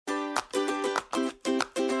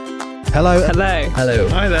Hello. Hello. Hello.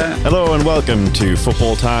 Hi there. Hello and welcome to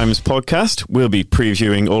Football Times podcast. We'll be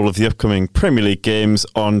previewing all of the upcoming Premier League games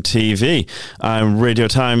on TV. I'm Radio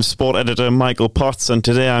Times sport editor Michael Potts, and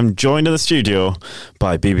today I'm joined in the studio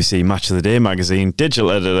by BBC Match of the Day magazine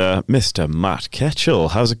digital editor Mr. Matt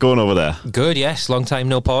Ketchell. How's it going over there? Good, yes. Long time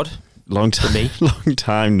no pod. Long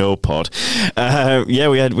time no pod. We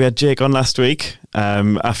had Jake on last week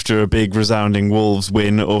after a big resounding Wolves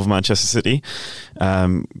win over Manchester City.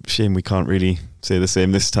 Shame we can't really say the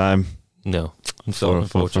same this time. No, from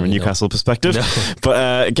a Newcastle perspective. No.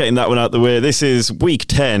 But getting that one out of the way, this is week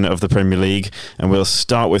 10 of the Premier League, and we'll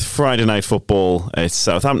start with Friday night football. It's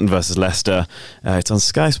Southampton versus Leicester. It's on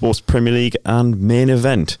Sky Sports Premier League and Main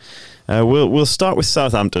Event. We'll start with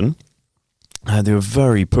Southampton. They were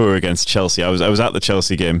very poor against Chelsea. I was at the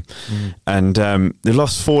Chelsea game, and they've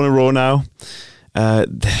lost 4 in a row now.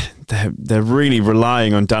 They're really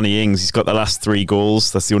relying on Danny Ings. He's got the last 3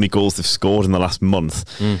 goals. That's the only goals they've scored in the last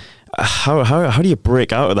month. How do you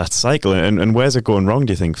break out of that cycle? And where's it going wrong,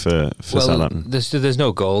 do you think, for Southampton? There's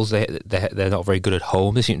no goals. They're not very good at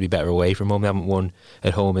home. They seem to be better away from home. They haven't won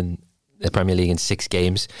at home in the Premier League in 6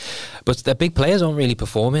 games, but their big players aren't really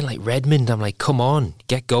performing. Like Redmond, I'm like, come on,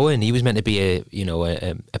 get going. He was meant to be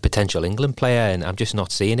a potential England player, and I'm just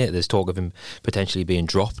not seeing it. There's talk of him potentially being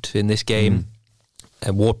dropped in this game.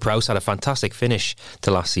 And Ward-Prowse had a fantastic finish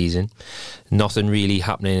to last season. Nothing really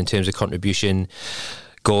happening in terms of contribution,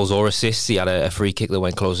 goals or assists. He had a free kick that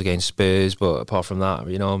went close against Spurs, but apart from that,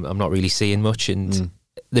 I'm not really seeing much. And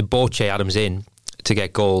they bought Che Adams in to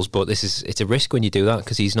get goals, but it's a risk when you do that,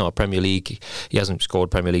 because he's not a Premier League. He hasn't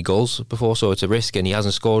scored Premier League goals before, so it's a risk, and he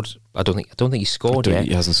hasn't scored. I don't think he's scored yet.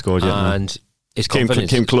 He hasn't scored yet. And his confidence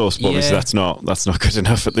came close, but obviously that's not good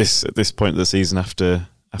enough at this point of the season after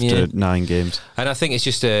 9 games. And I think it's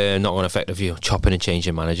just a knock-on effect of chopping and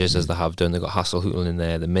changing managers as they have done. They've got Hasenhüttl in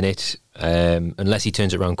there the minute. Unless he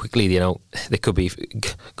turns it around quickly, they could be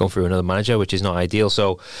going through another manager, which is not ideal.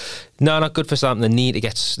 So, no, not good for Southampton.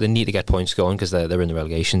 They need to get points going, because they're in the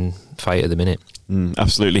relegation fight at the minute.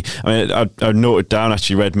 Absolutely. I mean, I noted down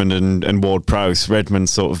actually Redmond and Ward-Prowse. Redmond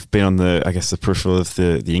sort of been on the peripheral of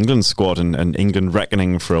the England squad and England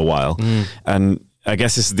reckoning for a while, and I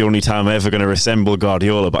guess this is the only time I'm ever going to resemble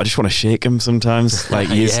Guardiola, but I just want to shake him sometimes. Like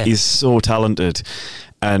he's so talented,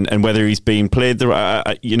 and whether he's being played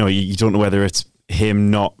you don't know whether it's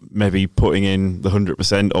him not maybe putting in the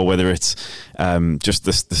 100% or whether it's just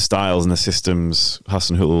the styles and the systems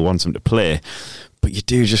Hasenhüttl wants him to play. But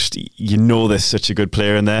you know there's such a good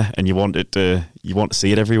player in there, and you want to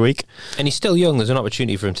see it every week. And he's still young. There's an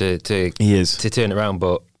opportunity for him to turn it around,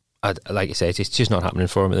 but like you say, it's just not happening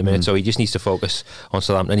for him at the minute. So he just needs to focus on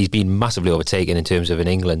Southampton. And he's been massively overtaken in terms of an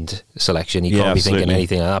England selection. He can't be thinking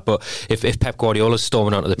anything like that. But if Pep Guardiola's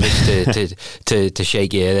storming onto the pitch to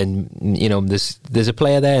shake you, then there's a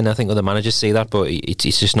player there, and I think other managers see that, but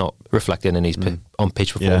it's just not reflecting in his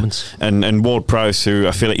on-pitch performance. Yeah. And Ward-Prowse, who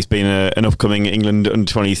I feel like he's been an upcoming England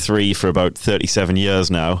under-23 for about 37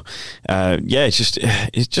 years now. It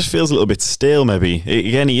just feels a little bit stale. Maybe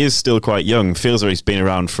again, he is still quite young. Feels like he's been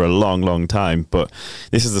around for a long time, but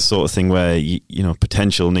this is the sort of thing where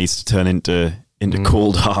potential needs to turn into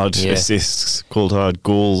cold hard assists, cold hard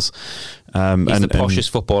goals. He's the poshest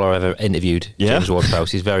footballer I've ever interviewed. James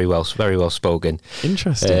Ward-Prowse. He's very well spoken.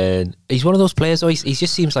 Interesting. He's one of those players. He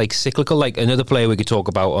just seems like cyclical. Like another player we could talk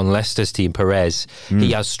about on Leicester's team, Perez.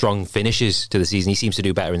 He has strong finishes to the season. He seems to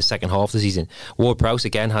do better in the second half of the season. Ward-Prowse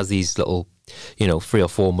again has these little, 3 or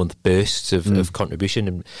 4 month bursts of contribution,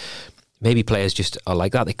 and maybe players just are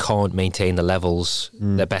like that. They can't maintain the levels,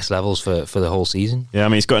 their best levels for the whole season. Yeah, I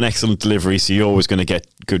mean, he's got an excellent delivery, so you're always going to get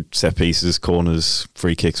good set pieces, corners,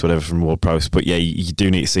 free kicks, whatever from Ward-Prowse. But yeah, you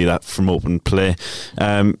do need to see that from open play.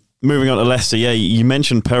 Moving on to Leicester, you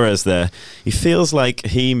mentioned Perez there. He feels like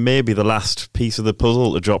he may be the last piece of the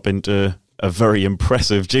puzzle to drop into a very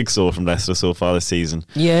impressive jigsaw from Leicester so far this season.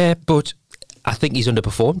 Yeah, but I think he's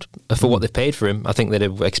underperformed for what they've paid for him. I think they'd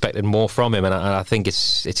have expected more from him, and I think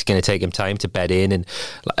it's going to take him time to bed in. And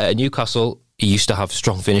at Newcastle, he used to have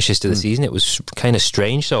strong finishes to the season. It was kind of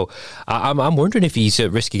strange. So I'm wondering if he's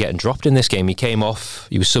at risk of getting dropped in this game. He came off,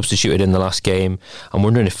 he was substituted in the last game. I'm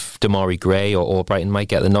wondering if Damari Gray or Brighton might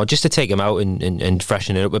get the nod just to take him out and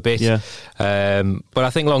freshen it up a bit. Yeah. But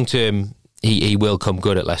I think long term, he will come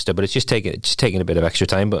good at Leicester, but it's just taking a bit of extra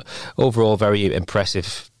time. But overall, very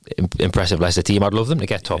impressive Leicester team. I'd love them to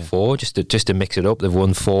get top 4 just to mix it up. They've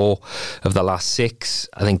won 4 of the last 6.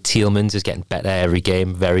 I think Tielemans is getting better every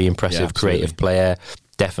game. Very impressive, creative player.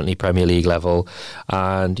 definitely Premier League level,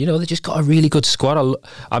 and they just got a really good squad.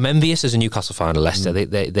 I'm envious as a Newcastle fan of Leicester.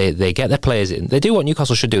 They get their players in. They do what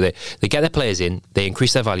Newcastle should do. They get their players in, they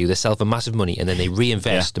increase their value, they sell for massive money, and then they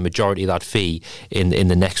reinvest the majority of that fee in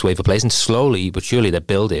the next wave of players. And slowly but surely they're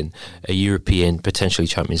building a European, potentially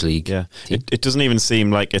Champions League. Yeah, it doesn't even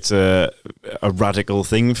seem like it's a radical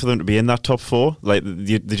thing for them to be in that top four. Like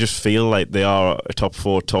they just feel like they are a top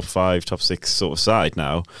four, top five, top six sort of side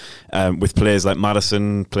now, with players like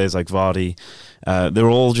Maddison, players like Vardy. They're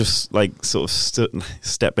all just like sort of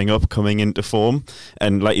stepping up, coming into form.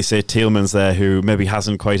 And like you say, Tielemans there, who maybe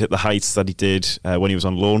hasn't quite hit the heights that he did when he was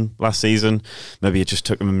on loan last season. Maybe it just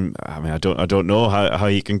took him. I mean, I don't know how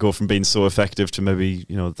he can go from being so effective to maybe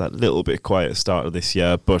that little bit quieter start of this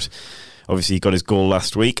year, but. Obviously, he got his goal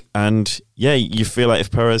last week, and you feel like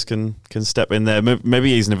if Perez can step in there,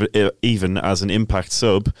 maybe even as an impact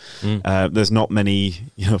sub, there's not many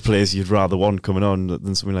players you'd rather want coming on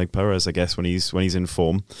than something like Perez, I guess, when he's in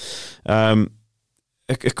form. A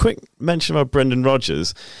quick mention about Brendan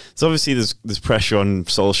Rodgers. So obviously there's pressure on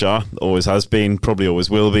Solskjaer, always has been, probably always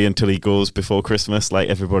will be until he goes before Christmas, like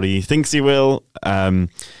everybody thinks he will.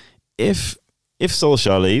 If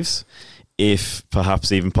Solskjaer leaves. If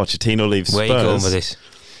perhaps even Pochettino leaves Spurs. Where are you going with this?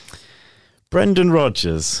 Brendan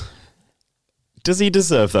Rodgers, does he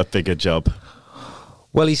deserve that bigger job?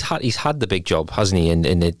 Well, he's had the big job, hasn't he? And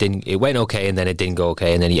it went okay, and then it didn't go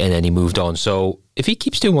okay, and then he moved on. So if he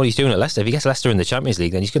keeps doing what he's doing at Leicester, if he gets Leicester in the Champions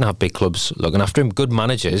League, then he's going to have big clubs looking after him. Good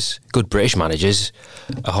managers, good British managers,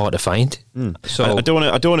 are hard to find. So I don't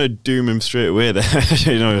want to doom him straight away. There, he's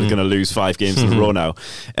going to lose 5 games in a row now,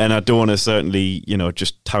 and I don't want to certainly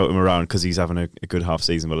just tout him around because he's having a good half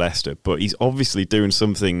season with Leicester. But he's obviously doing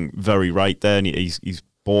something very right there, and he's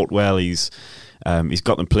bought well. He's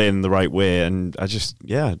got them playing in the right way, and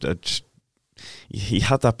he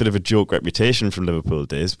had that bit of a joke reputation from Liverpool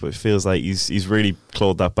days, but it feels like he's really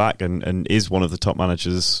clawed that back and is one of the top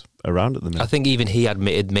managers around at the minute. I think even he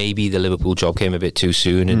admitted maybe the Liverpool job came a bit too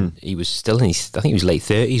soon, and he was still I think he was late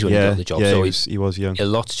 30s when he got the job. Yeah, so he was young. A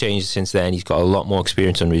lot's changed since then. He's got a lot more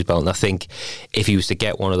experience under his belt, and I think if he was to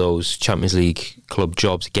get one of those Champions League club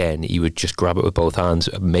jobs again, he would just grab it with both hands.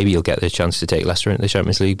 Maybe he'll get the chance to take Leicester into the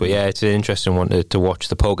Champions League. But yeah, it's an interesting one to watch,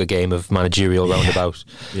 the poker game of managerial roundabout.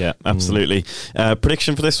 Yeah, absolutely.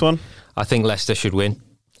 Prediction for this one? I think Leicester should win.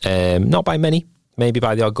 Not by many. Maybe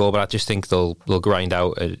by the odd goal, but I just think they'll grind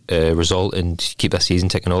out a result and keep that season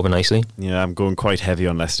ticking over nicely. Yeah, I'm going quite heavy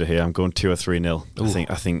on Leicester here. I'm going 2 or 3-0.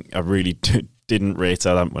 I think I really didn't rate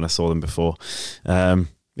that when I saw them before.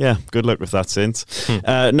 Good luck with that since.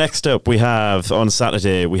 Next up, we have on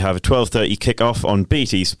Saturday, we have a 12:30 kickoff on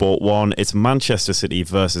BT Sport 1. It's Manchester City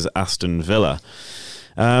versus Aston Villa.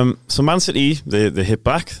 So Man City, they hit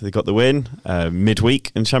back, they got the win.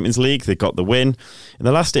 Midweek in Champions League, they got the win. In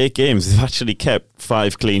the last 8 games, they've actually kept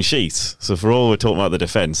 5 clean sheets. So for all we're talking about the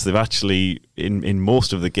defence, they've actually, in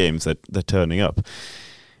most of the games, they're turning up.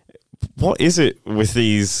 What is it with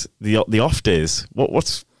the off days?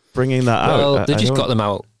 What's bringing that out? Well, they just got them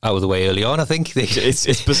out of the way early on, I think.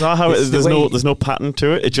 It's bizarre how there's no pattern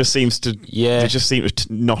to it. It just seems to they just seem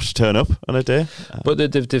to not turn up on a day. But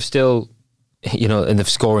they've still... and they're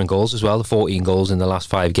scoring goals as well, the 14 goals in the last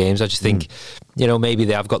 5 games. I just think, maybe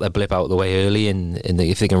they have got their blip out of the way early, and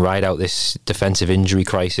if they can ride out this defensive injury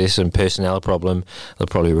crisis and personnel problem, they'll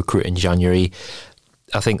probably recruit in January.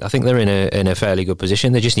 I think they're in a fairly good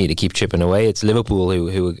position. They just need to keep chipping away. It's Liverpool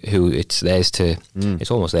who it's theirs to,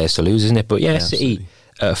 it's almost theirs to lose, isn't it? But City,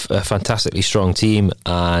 a fantastically strong team,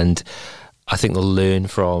 and I think they'll learn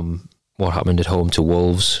from what happened at home to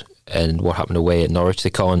Wolves and what happened away at Norwich.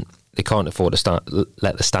 They can't afford to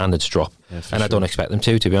let the standards drop, and I don't expect them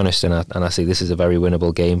to be honest. And I see this is a very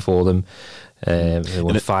winnable game for them. They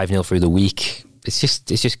won 5-0 through the week. It's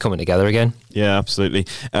just coming together again. Yeah, absolutely.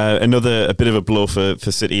 A bit of a blow for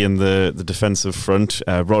City in the defensive front.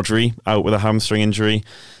 Rodri out with a hamstring injury.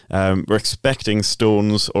 We're expecting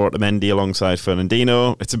Stones or Otamendi alongside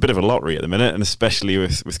Fernandinho. It's a bit of a lottery at the minute, and especially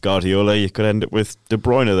with Guardiola, you could end up with De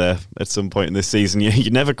Bruyne there at some point in this season. You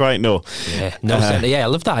never quite know. I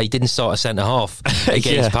love that he didn't start a centre half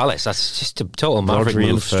against Palace. That's just a total maverick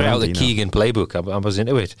move, straight out the Keegan playbook. I was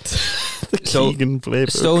into it. Keegan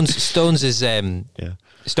playbook.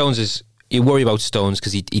 Stones is you worry about Stones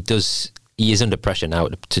because he is under pressure now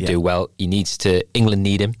to do well. England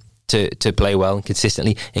need him to play well and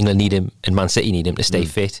consistently. England need him, and Man City need him to stay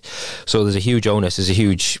fit. So there's a huge onus. There's a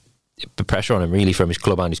huge pressure on him really from his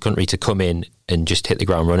club and his country to come in and just hit the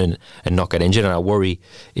ground running and not get injured. And I worry,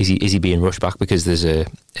 is he being rushed back because there's an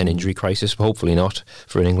injury crisis? Hopefully not,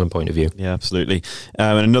 for an England point of view. Yeah, absolutely.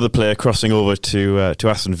 And another player crossing over to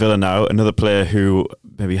Aston Villa now, another player who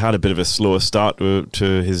maybe had a bit of a slower start to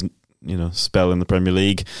his spell in the Premier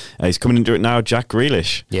League. He's coming into it now, Jack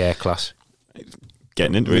Grealish. Yeah, class.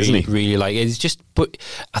 Getting into it, isn't he? Really like it. It's just, but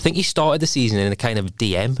I think he started the season in a kind of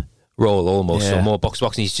DM role almost, so more box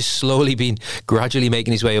and he's just slowly been gradually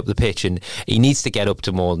making his way up the pitch, and he needs to get up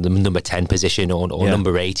to more the number 10 position or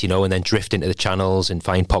number 8, and then drift into the channels and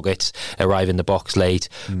find pockets, arrive in the box late.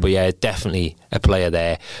 But yeah, definitely a player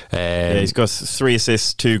there. He's got 3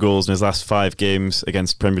 assists, 2 goals in his last 5 games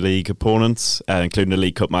against Premier League opponents, including a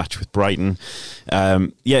League Cup match with Brighton.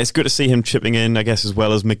 It's good to see him chipping in, I guess, as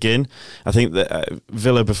well as McGinn. I think that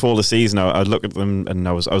Villa before the season, I'd look at them, and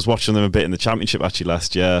I was watching them a bit in the Championship actually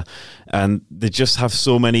last year, and they just have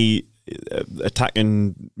so many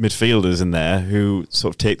attacking midfielders in there who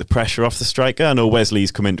sort of take the pressure off the striker. I know Wesley's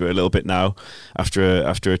come into it a little bit now after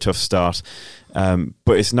a tough start,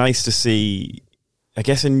 but it's nice to see, I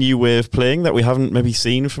guess, a new way of playing that we haven't maybe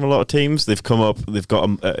seen from a lot of teams. They've come up, they've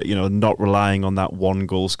got not relying on that one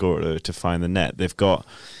goal scorer to find the net.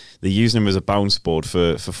 They're using him as a bounce board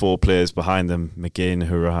for 4 players behind them: McGinn,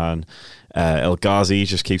 Hourihane, El Ghazi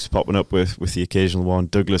just keeps popping up with the occasional one,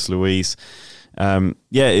 Douglas Luiz.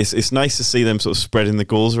 It's nice to see them sort of spreading the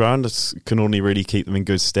goals around. It can only really keep them in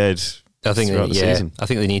good stead. I think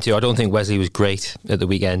they need to. I don't think Wesley was great at the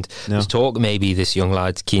weekend. No. There's talk maybe this young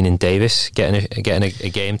lad Keenan Davis getting a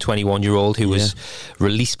game, 21-year-old who was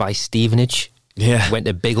released by Stevenage. Yeah, went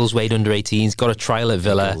to Biggleswade under 18s, got a trial at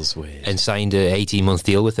Villa, and signed an 18-month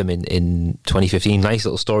deal with them in 2015. Nice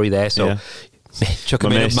little story there. So chuck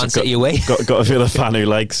him in, Man City away. Got a Villa fan who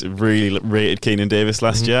really rated Keenan Davis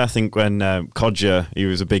last year. I think when Kodja, he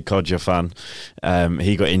was a big Kodja fan,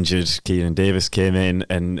 he got injured. Keenan Davis came in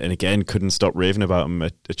and again couldn't stop raving about him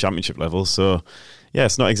at a Championship level. So yeah,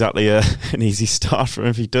 it's not exactly an easy start for him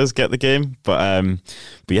if he does get the game, but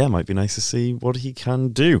yeah, it might be nice to see what he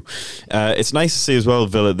can do. It's nice to see as well,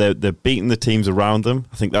 Villa, they're beating the teams around them.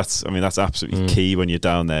 I think that's absolutely key when you're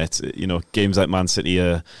down there. It's, games like Man City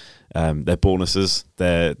are they're bonuses.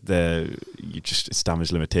 It's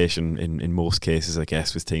damage limitation in most cases, I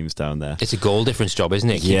guess, with teams down there. It's a goal difference job, isn't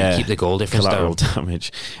it? Keep the goal difference collateral down.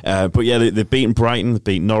 Damage. But yeah, they've beaten Brighton, they've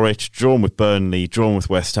beaten Norwich, drawn with Burnley, drawn with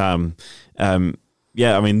West Ham.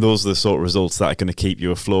 Those are the sort of results that are going to keep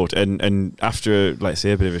you afloat. And after, let's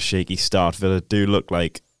say, a bit of a shaky start, Villa do look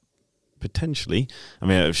like potentially,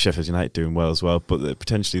 Sheffield United doing well as well, but they're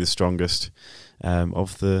potentially the strongest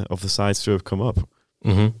of the sides to have come up.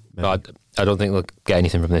 Mm-hmm. I don't think they'll get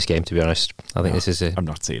anything from this game, to be honest. I think this is I'm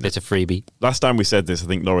not seeing it's a freebie. Last time we said this, I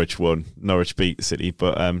think Norwich won. Norwich beat City,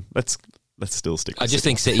 but let's still stick with City.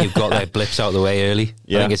 Think City have got their blips out of the way early.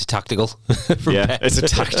 Yeah. I think it's a tactical. It's a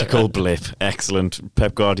tactical blip. Excellent.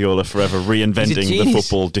 Pep Guardiola forever reinventing the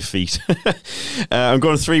football defeat. I'm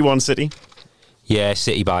going 3-1 City. Yeah,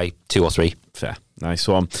 City by 2 or 3. Fair. Nice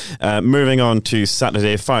one. Moving on to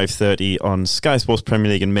Saturday, 5:30 on Sky Sports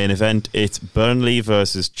Premier League and main event. It's Burnley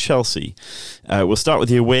versus Chelsea. We'll start with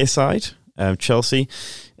the away side. Chelsea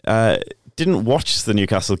didn't watch the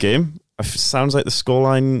Newcastle game. It sounds like the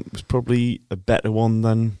scoreline was probably a better one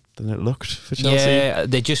than it looked for Chelsea. Yeah,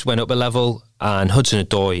 they just went up a level, and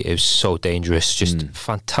Hudson-Odoi is so dangerous. Just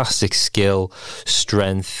fantastic skill,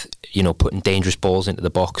 strength, putting dangerous balls into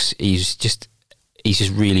the box. He's just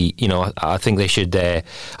really, I think they should. I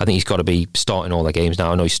think he's got to be starting all the games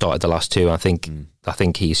now. I know he started the last 2. I think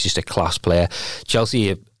he's just a class player.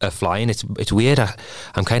 Chelsea are flying. It's weird.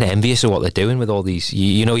 I'm kind of envious of what they're doing with all these.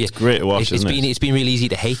 It's great to watch. It's been really easy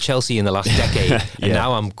to hate Chelsea in the last decade, and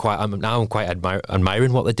now I'm quite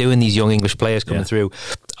admiring what they're doing. These young English players coming through.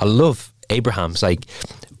 I love Abrahams.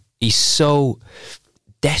 He's so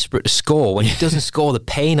desperate to score. When he doesn't score, the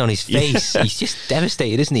pain on his face, he's just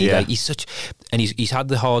devastated, isn't he? He's had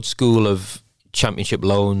the hard school of Championship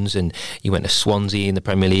loans, and he went to Swansea in the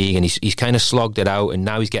Premier League, and he's kind of slogged it out, and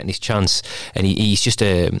now he's getting his chance, and he's just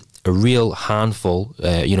a real handful.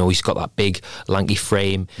 He's got that big lanky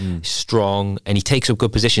frame, strong, and he takes up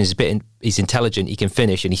good positions. He's intelligent, he can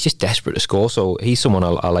finish, and he's just desperate to score. So he's someone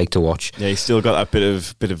I like to watch. Yeah, he's still got that bit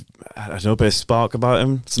of spark about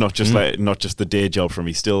him. It's not just not just the day job for him.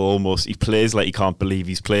 He's still he plays like he can't believe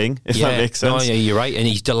he's playing. If that makes sense. No, yeah, you're right. And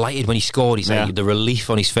he's delighted when he scored. He's like, the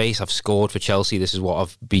relief on his face. I've scored for Chelsea. This is what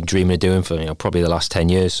I've been dreaming of doing for probably the last 10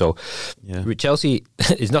 years. So Chelsea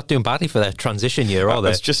is not doing badly for their transition year, are they?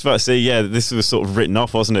 I was just about about to say, yeah, this was sort of written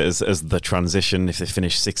off, wasn't it, as the transition. If they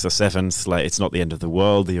finish 6th or 7th, like, it's not the end of the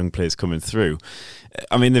world. The young players coming through.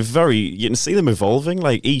 I mean, you can see them evolving.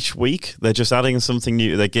 Like, each week, they're just adding something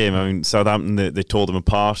new to their game. I mean, Southampton, they tore them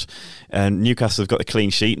apart. And Newcastle have got the clean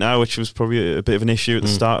sheet now, which was probably a bit of an issue at the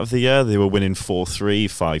start of the year. They were winning 4-3,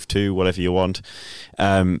 5-2, whatever you want.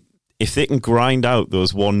 If they can grind out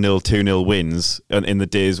those 1-0, 2-0 wins in the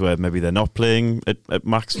days where maybe they're not playing at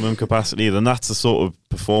maximum capacity, then that's the sort of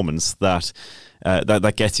performance that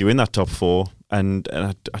gets you in that top 4. And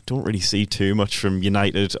I don't really see too much from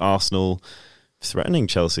United, Arsenal threatening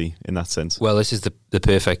Chelsea in that sense. Well, this is the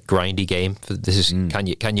perfect grindy game. This is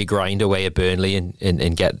can you grind away at Burnley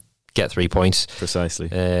and get 3 points? Precisely.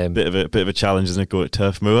 Bit of a challenge, isn't it? Go at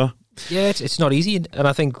Turf Moor. Yeah, it's not easy, and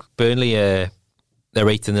I think Burnley they're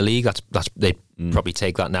 8th in the league. That's they'd probably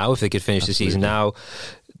take that now if they could finish the season now.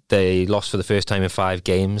 They lost for the first time in 5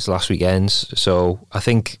 games last weekend, so I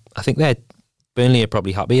think Burnley are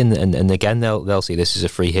probably happy, and again they'll see this as a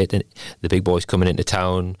free hit, and the big boys coming into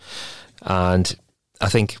town. And I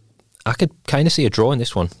think I could kind of see a draw in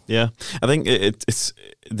this one. Yeah, I think it's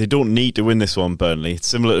they don't need to win this one, Burnley. It's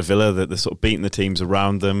similar to Villa, that they're sort of beating the teams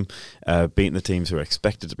around them, beating the teams who are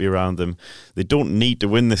expected to be around them. They don't need to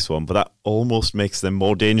win this one, but that almost makes them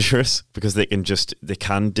more dangerous because they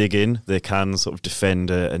can dig in, they can sort of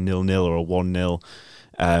defend a 0-0 or a 1-0.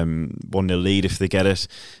 1-0 lead if they get it.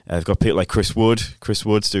 They've got people like Chris Wood. Chris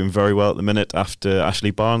Wood's doing very well at the minute after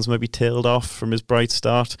Ashley Barnes maybe tailed off from his bright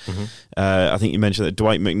start. I think you mentioned that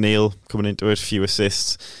Dwight McNeil coming into it, a few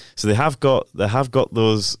assists. So they have got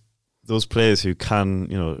those players who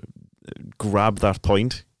can grab that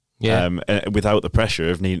point. Without the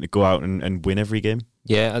pressure of needing to go out and win every game.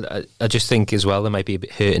 Yeah, I just think as well they might be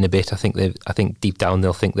hurting a bit. I think deep down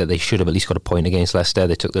they'll think that they should have at least got a point against Leicester.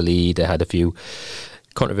 They took the lead. They had a few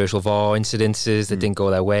controversial VAR incidences that didn't go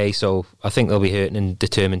their way, so I think they'll be hurting and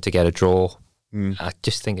determined to get a draw. I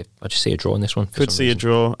just see a draw in this one. Could see a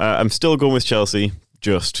draw. I'm still going with Chelsea.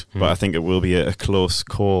 But I think it will be a close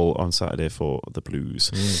call on Saturday for the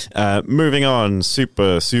Blues. Moving on,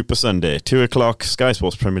 Super Sunday, 2:00, Sky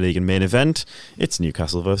Sports Premier League and main event. It's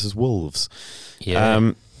Newcastle versus Wolves. Yeah.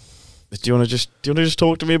 Do you want to just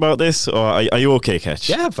talk to me about this, or are you okay, Ketch?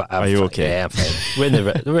 Yeah, are you okay? Yeah, I'm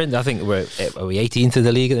fine. We're in. I think are we 18th in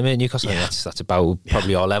the league at the minute, Newcastle? Yeah. That's about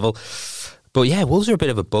probably our level. But yeah, Wolves are a bit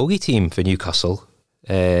of a bogey team for Newcastle.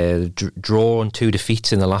 Drawn 2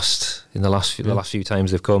 defeats in the last few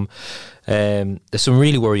times they've come. There's some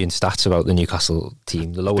really worrying stats about the Newcastle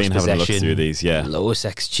team. The lowest possession, having a look through these, lowest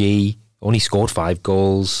XG, only scored 5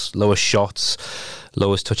 goals, lowest shots,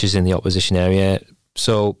 lowest touches in the opposition area.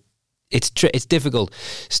 So it's difficult.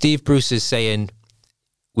 Steve Bruce is saying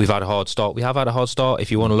we've had a hard start. We have had a hard start.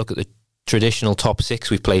 If you want to look at the traditional top 6,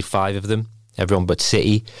 we've played 5 of them, everyone but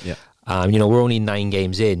City. Yeah. We're only 9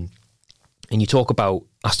 games in. And you talk about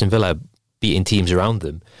Aston Villa beating teams around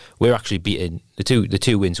them. We're actually beating the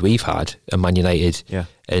two wins we've had are Man United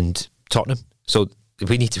and Tottenham. So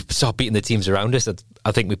we need to start beating the teams around us.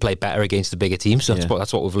 I think we play better against the bigger teams. So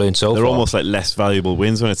that's what we've learned so far. They're almost like less valuable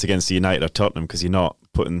wins when it's against United or Tottenham because you're not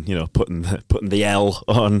putting the L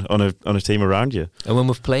on a team around you. And when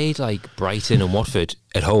we've played like Brighton and Watford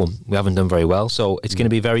at home, we haven't done very well. So it's going to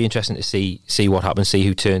be very interesting to see what happens, see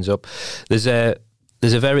who turns up.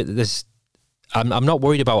 I'm not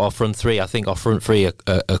worried about our front three. I think our front three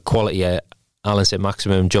are quality. Alan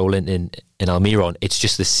Saint-Maximin, Joe Linton and Almiron. It's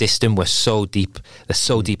just the system. We're so deep. They're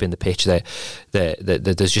so deep in the pitch that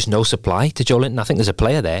there's just no supply to Joe Linton. I think there's a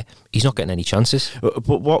player there. He's not getting any chances.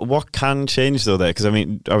 But what can change though there? Because I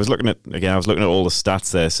mean, I was looking at all the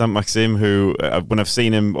stats there. Saint-Maximin, who when I've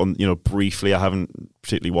seen him on briefly, I haven't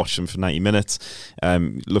particularly watched him for 90 minutes.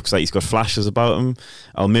 Looks like he's got flashes about him.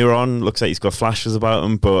 Almiron looks like he's got flashes about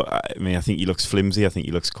him, but I mean, I think he looks flimsy. I think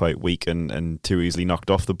he looks quite weak and too easily knocked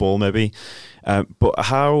off the ball maybe. But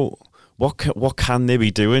what can they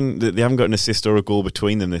be doing? They haven't got an assist or a goal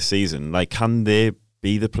between them this season. Like, can they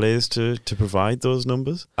be the players to provide those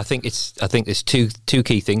numbers? I think there's two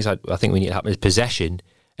key things I think we need to happen is possession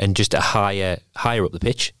and just a higher up the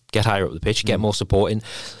pitch. Get higher up the pitch, get more support in.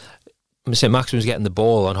 Saint-Maximin's getting the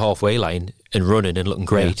ball on halfway line and running and looking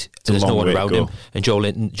great. And there's no one around him. And Joe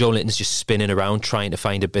Linton's just spinning around trying to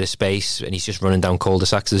find a bit of space, and he's just running down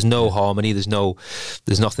cul-de-sacs. There's no harmony. There's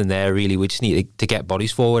nothing there really. We just need to get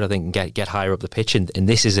bodies forward, I think, and get higher up the pitch. And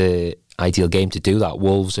this is a ideal game to do that.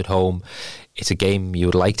 Wolves at home. It's a game you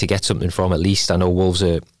would like to get something from at least. I know Wolves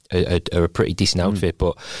are are a pretty decent outfit,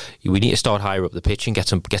 but we need to start higher up the pitch and get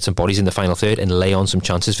some bodies in the final third and lay on some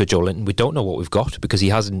chances for Joelinton. We don't know what we've got because he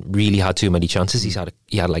hasn't really had too many chances. He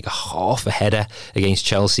had like a half a header against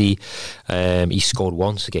Chelsea. He scored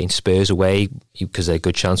once against Spurs away because a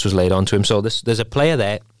good chance was laid on to him. So there's a player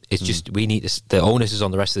there. It's just we need the onus is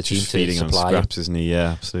on the rest of the team just to feeding supply on scraps, isn't he? Yeah,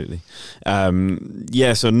 absolutely.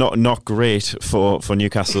 So not great for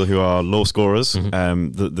Newcastle, who are low scorers.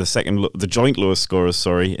 The joint lowest scorers,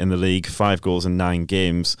 in the league, 5 goals in 9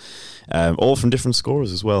 games, all from different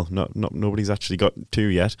scorers as well. Nobody's actually got 2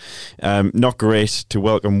 yet. Not great to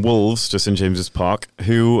welcome Wolves to St James's Park,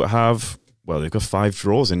 who have they've got 5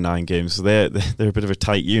 draws in 9 games. So they're a bit of a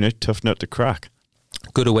tight unit, tough nut to crack.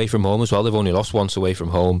 Good away from home as well. They've only lost once away from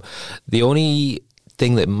home. The only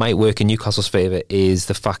thing that might work in Newcastle's favour is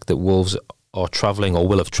the fact that Wolves are travelling or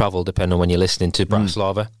will have travelled, depending on when you're listening, to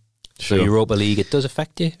Bratislava. Sure. So Europa League, it does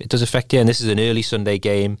affect you. And this is an early Sunday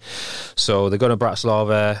game. So they're going to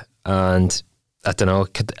Bratislava, and I don't know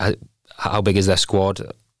how big is their squad.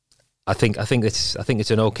 I think it's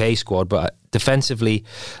an okay squad, but defensively,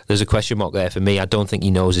 there's a question mark there for me. I don't think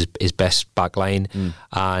he knows his best back line,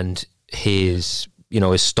 and his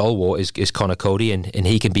stalwart is Connor Cody, and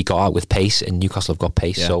he can be got out with pace, and Newcastle have got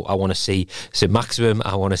pace. Yeah. So I want to see St Maximum.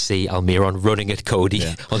 I want to see Almiron running at Cody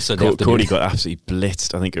on Sunday afternoon. Cody got absolutely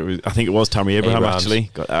blitzed. I think it was Tammy Abraham actually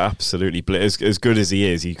got absolutely blitzed. As good as he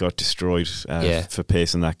is, he got destroyed for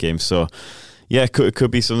pace in that game. So yeah, it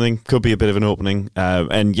could be something. Could be a bit of an opening.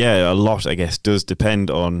 And yeah, a lot I guess does depend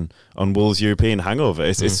on Wolves' European hangover.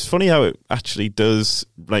 It's funny how it actually does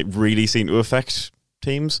really seem to affect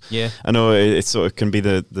teams. Yeah, I know it sort of can be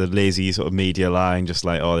the lazy sort of media line, just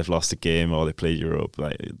they've lost a game or they played Europe.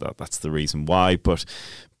 That's the reason why. But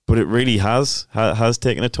it really has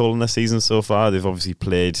taken a toll on their season so far. They've obviously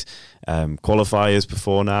played qualifiers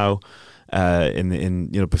before now,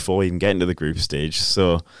 before even getting to the group stage.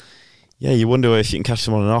 So yeah, you wonder if you can catch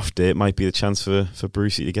them on an off day. It might be the chance for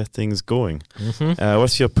Brucey to get things going.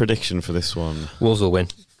 What's your prediction for this one? Wolves will win.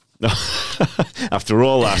 After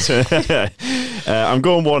all that, I'm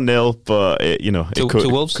going 1-0, but it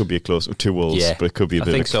could be a close to Wolves. Yeah, but it could be a bit.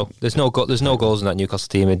 I think so. There's no goals in that Newcastle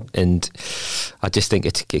team, and I just think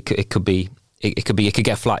it could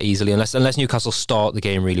get flat easily unless Newcastle start the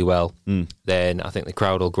game really well. Then I think the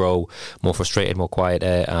crowd will grow more frustrated, more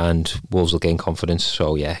quieter, and Wolves will gain confidence.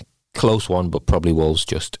 So yeah, close one, but probably Wolves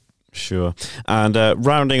just. Sure. And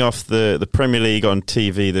rounding off the Premier League on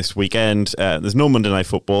TV this weekend, there's no Monday Night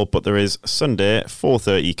Football, but there is Sunday,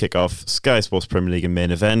 4:30 kickoff, Sky Sports Premier League and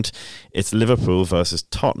main event. It's Liverpool versus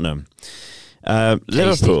Tottenham.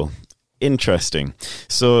 Liverpool, interesting.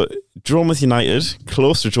 So, drawn with United,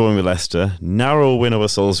 close to drawing with Leicester, narrow win over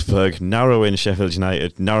Salzburg, narrow win Sheffield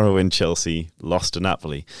United, narrow win Chelsea, lost to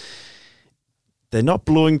Napoli. They're not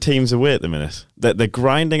blowing teams away at the minute. They're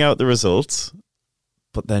grinding out the results,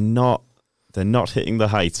 but they're not hitting the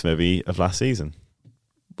heights maybe of last season.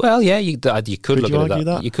 Well, yeah, you could look at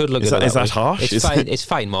that. You could look at that. Is that harsh? It's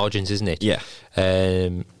fine margins, isn't it? Yeah.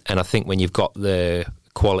 And I think when you've got the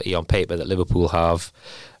quality on paper that Liverpool have,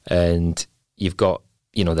 and you've got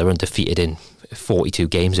they're undefeated in 42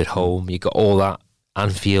 games at home. You've got all that.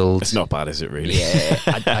 Anfield. It's not bad, is it? Really? Yeah.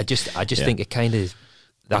 I just think it kind of.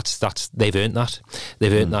 That's they've earned that.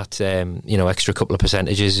 They've earned that. Extra couple of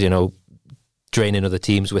percentages. Draining other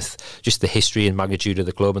teams with just the history and magnitude of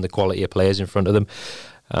the club and the quality of players in front of them.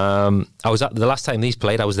 I was at the last time these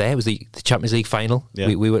played. I was there. It was the Champions League final.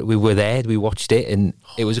 Yeah. We were there. We watched it, and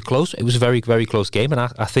it was a very, very close game. And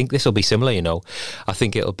I think this will be similar. I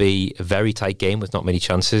think it'll be a very tight game with not many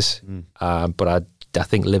chances. But I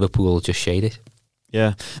think Liverpool will just shade it.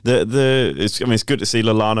 Yeah, it's good to see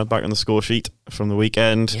Lallana back on the score sheet from the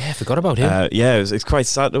weekend. Yeah, I forgot about him. It's quite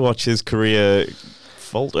sad to watch his career.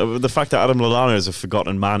 The fact that Adam Lallana is a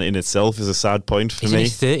forgotten man in itself is a sad point for me.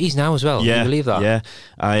 He's in his 30s now as well. Yeah, can you believe that? Yeah,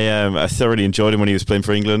 I thoroughly enjoyed him when he was playing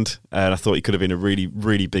for England, and I thought he could have been a really,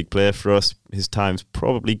 really big player for us. His time's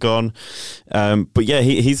probably gone, but yeah,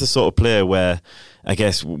 he's the sort of player where I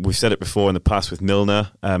guess we've said it before in the past with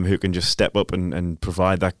Milner, who can just step up and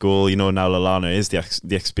provide that goal. Now Lallana is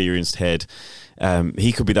the experienced head.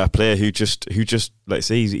 He could be that player who just let's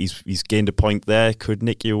say he's gained a point there, could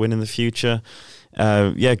nick you a win in the future.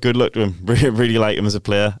 Good luck to him. Really like him as a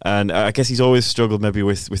player, and I guess he's always struggled maybe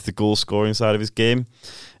with the goal scoring side of his game,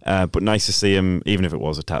 but nice to see him, even if it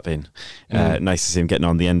was a tap in. Nice to see him getting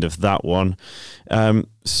on the end of that one.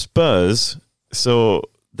 Spurs, so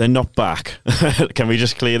they're not back. Can we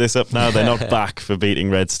just clear this up now? They're not back for beating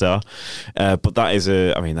Red Star, but that's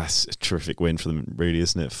a terrific win for them, really,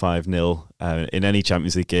 isn't it? 5-0 in any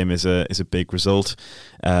Champions League game is a big result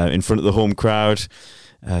in front of the home crowd.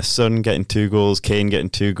 Son getting 2 goals, Kane getting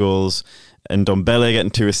 2 goals, and Ndombele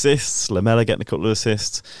getting 2 assists, Lamela getting a couple of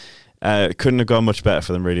assists. Couldn't have gone much better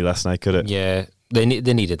for them really last night, could it? Yeah, they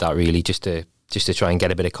needed that really just to try and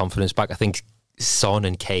get a bit of confidence back. I think Son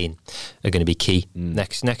and Kane are going to be key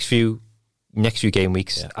next few game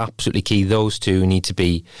weeks. Absolutely key. Those two need to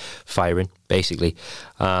be firing basically.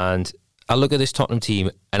 And I look at this Tottenham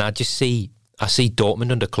team and I see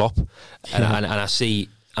Dortmund under Klopp, and I see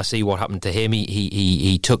what happened to him.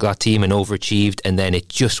 He took that team and overachieved, and then it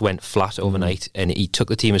just went flat overnight. And he took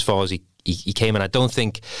the team as far as he came. And I don't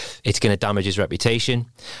think it's going to damage his reputation.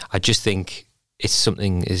 I just think it's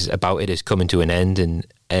something is coming to an end,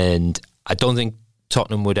 and I don't think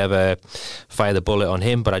Tottenham would ever fire the bullet on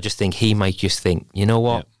him. But I just think he might just think, you know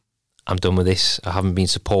what, I'm done with this. I haven't been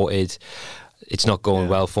supported. It's not going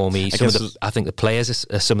well for me. I think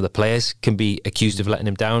some of the players can be accused of letting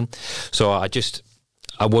him down. So I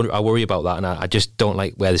worry about that, and I just don't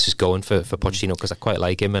like where this is going for Pochettino, because I quite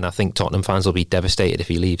like him, and I think Tottenham fans will be devastated if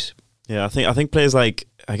he leaves. Yeah, I think players like,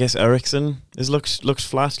 I guess, Eriksen looked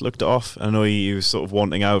flat, looked off. I know he was sort of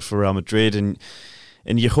wanting out for Real Madrid, and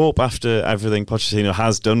you hope after everything Pochettino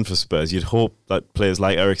has done for Spurs, you'd hope that players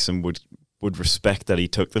like Eriksen would respect that he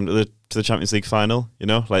took them to the Champions League final. You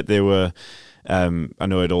know, like they were. I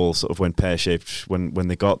know it all sort of went pear-shaped when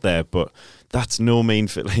they got there, but that's no mean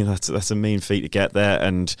feat. That's a mean feat to get there,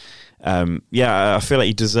 and I feel like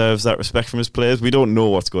he deserves that respect from his players. We don't know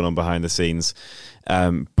what's going on behind the scenes,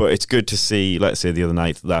 but it's good to see. Let's say the other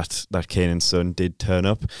night that Kane and Son did turn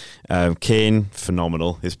up. Kane,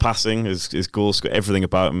 phenomenal. His passing, his goals, everything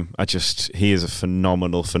about him. He is a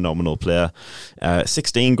phenomenal player.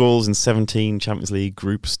 16 goals in 17 Champions League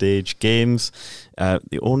group stage games.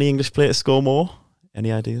 The only English player to score more.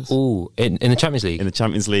 Any ideas? Oh, in the Champions League? In the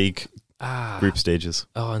Champions League group stages.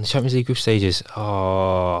 Oh, in the Champions League group stages.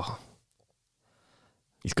 Oh.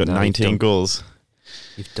 He's got 19 goals.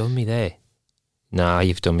 You've done me there. Nah,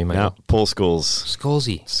 you've done me, mate. Yeah, Paul Scholes.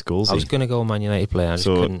 Scholesy. I was going to go Man United player. I just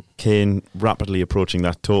couldn't. Kane rapidly approaching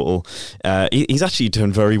that total. He's actually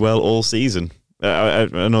done very well all season. I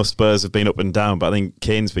know Spurs have been up and down, but I think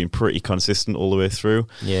Kane's been pretty consistent all the way through.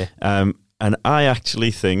 Yeah. And I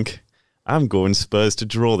actually think I'm going Spurs to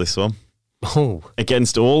draw this one. Oh.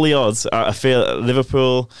 Against all the odds, I feel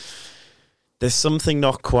Liverpool, there's something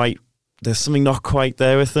not quite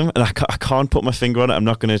there with them, and I can't put my finger on it. I'm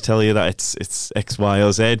not going to tell you that it's X, Y,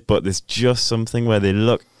 or Z, but there's just something where they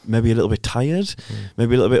look maybe a little bit tired,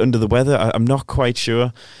 maybe a little bit under the weather. I'm not quite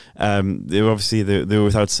sure. They were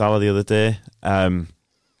without Salah the other day.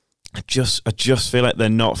 I just feel like they're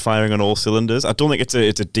not firing on all cylinders. I don't think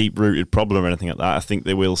it's a deep-rooted problem or anything like that. I think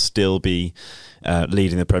they will still be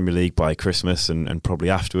leading the Premier League by Christmas and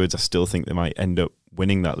probably afterwards. I still think they might end up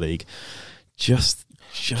winning that league. Just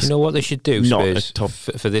you know what they should do, Spurs,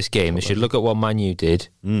 for this game? They should look at what Man U did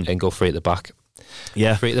and go free at the back.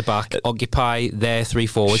 Yeah. Free at the back, occupy their 3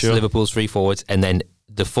 forwards, Liverpool's 3 forwards, and then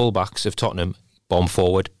the full-backs of Tottenham bomb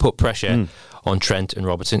forward, put pressure on Trent and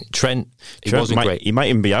Robertson. Trent wasn't great. He might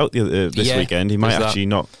even be out this weekend. He might actually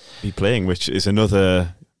not be playing, which is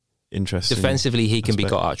another interesting. Defensively, he can be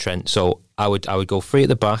got out, Trent. So I would go free at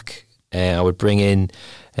the back. I would bring in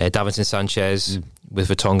Davinson Sanchez with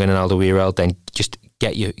Vertonghen and Alderweireld. Then just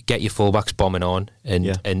get your fullbacks bombing on,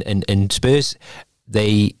 and Spurs,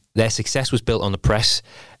 their success was built on the press,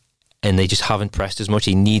 and they just haven't pressed as much.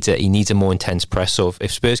 He needs a more intense press. So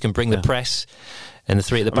if Spurs can bring the press and the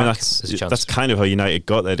 3 at the back, there's a chance. That's kind of how United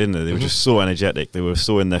got there, didn't they? They were just so energetic. They were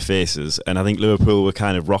so in their faces, and I think Liverpool were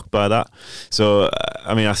kind of rocked by that. So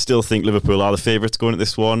I still think Liverpool are the favourites going at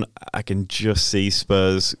this one. I can just see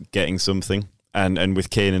Spurs getting something. And with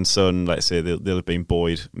Kane and Son, let's say they'll have been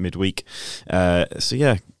buoyed midweek. So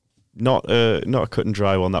yeah, not a cut and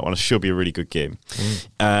dry one. That one, it should be a really good game.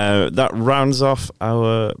 That rounds off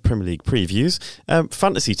our Premier League previews.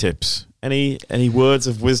 Fantasy tips. Any words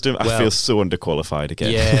of wisdom? I feel so underqualified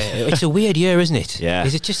again. Yeah, it's a weird year, isn't it? Yeah.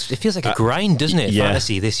 It feels like a grind, doesn't it? Yeah.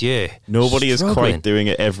 Fantasy this year. Nobody is quite doing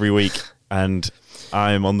it every week, and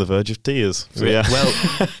I'm on the verge of tears. So yeah. Well,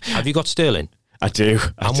 have you got Sterling? I do.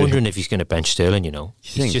 I'm wondering if he's going to bench Sterling,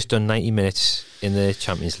 He's just done 90 minutes in the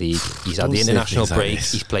Champions League. He's had the international break.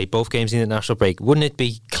 He's played both games in the international break. Wouldn't it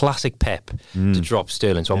be classic Pep to drop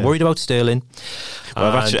Sterling? So I'm worried about Sterling.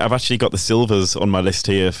 Well, I've actually got the Silvers on my list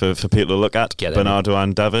here for people to look at. Bernardo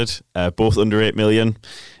and David, both under 8 million,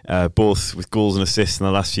 both with goals and assists in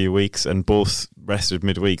the last few weeks, and both rested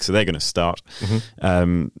midweek, so they're going to start.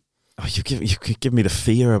 You give me the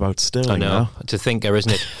fear about Sterling. I know. Now. To think there,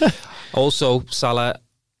 isn't it? Also, Salah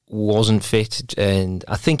wasn't fit, and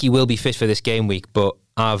I think he will be fit for this game week. But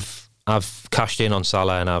I've cashed in on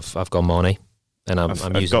Salah, and I've gone Mane. and I'm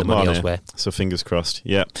I've using the money elsewhere. So fingers crossed.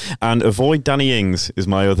 Yeah, and avoid Danny Ings is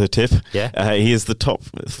my other tip. Yeah, he is the top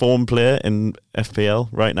form player in FPL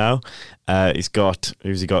right now. Who's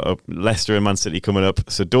he got? Leicester and Man City coming up.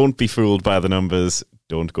 So don't be fooled by the numbers.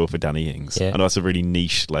 Don't go for Danny Ings. Yeah. I know that's a really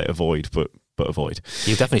niche avoid, but avoid.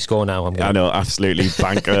 You definitely score now. I know, absolutely.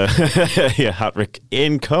 Banker. Yeah, hat-trick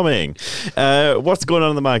incoming. What's going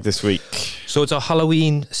on in the mag this week? So it's a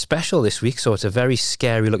Halloween special this week, so it's a very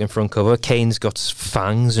scary looking front cover. Kane's got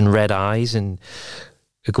fangs and red eyes, and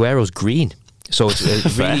Aguero's green. So it's a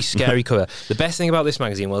really scary cover. The best thing about this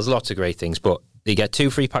magazine, well, there's lots of great things, but you get 2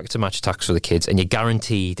 free packets of match attacks for the kids, and you're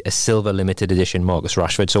guaranteed a silver limited edition Marcus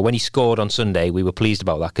Rashford. So when he scored on Sunday, we were pleased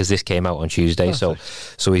about that because this came out on Tuesday. So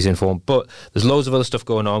he's informed. But there's loads of other stuff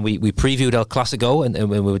going on. We previewed El Clasico, and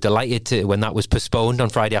we were delighted when that was postponed on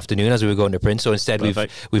Friday afternoon as we were going to print. So instead, we've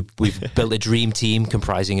built a dream team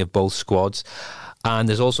comprising of both squads. And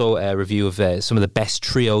there's also a review of some of the best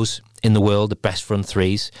trios in the world, the best front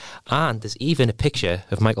threes, and there's even a picture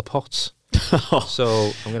of Michael Potts.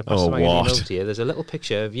 So I'm going to pass the magazine over to you. There's a little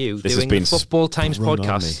picture of you doing the Football Times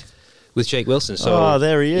podcast with Jake Wilson. So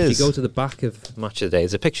there he is. If you go to the back of Match of the Day,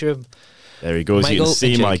 there's a picture of there he goes. You can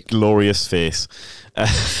see my glorious face.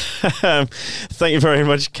 Thank you very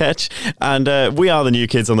much, Ketch. And we are the new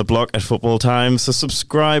kids on the block at Football Times, so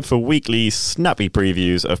subscribe for weekly snappy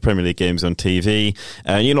previews of Premier League games on TV.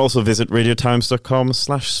 And you can also visit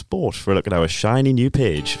radiotimes.com/sport for a look at our shiny new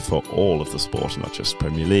page for all of the sport, not just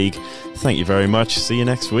Premier League. Thank you very much. See you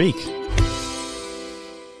next week.